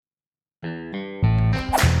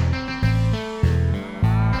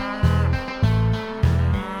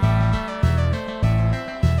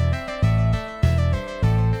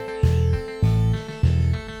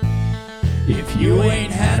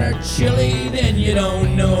chili, then you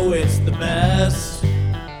don't know it's the best.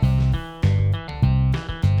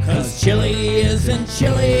 'Cause chili isn't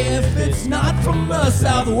chili if it's not from the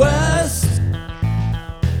Southwest.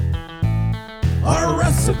 Our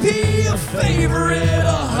recipe, a favorite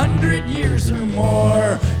 100 years or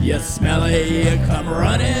more. You smell it, you come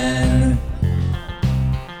running.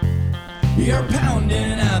 You're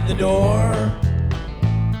pounding at the door.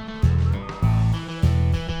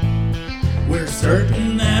 We're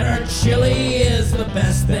certain that our chili is the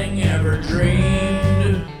best thing ever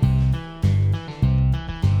dreamed.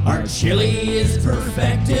 Our chili is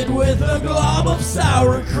perfected with a glob of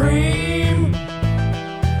sour cream,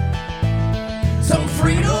 some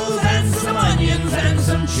Fritos and some onions and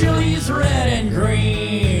some chilies red and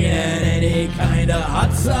green, and any kind of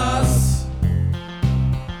hot sauce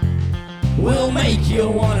will make you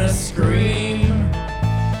wanna scream.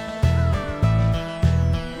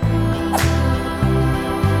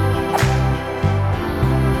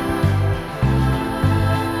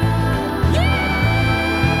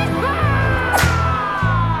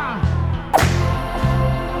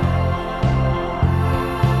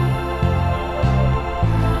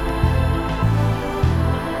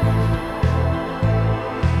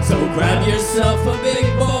 So grab yourself a big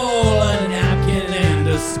bowl, a napkin and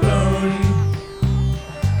a spoon.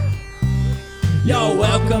 You're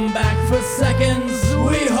welcome back for seconds.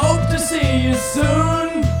 We hope to see you soon.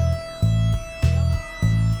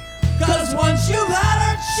 'Cause once you've had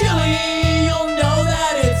our chili, you'll know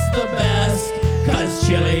that it's the best. 'Cause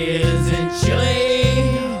chili isn't chili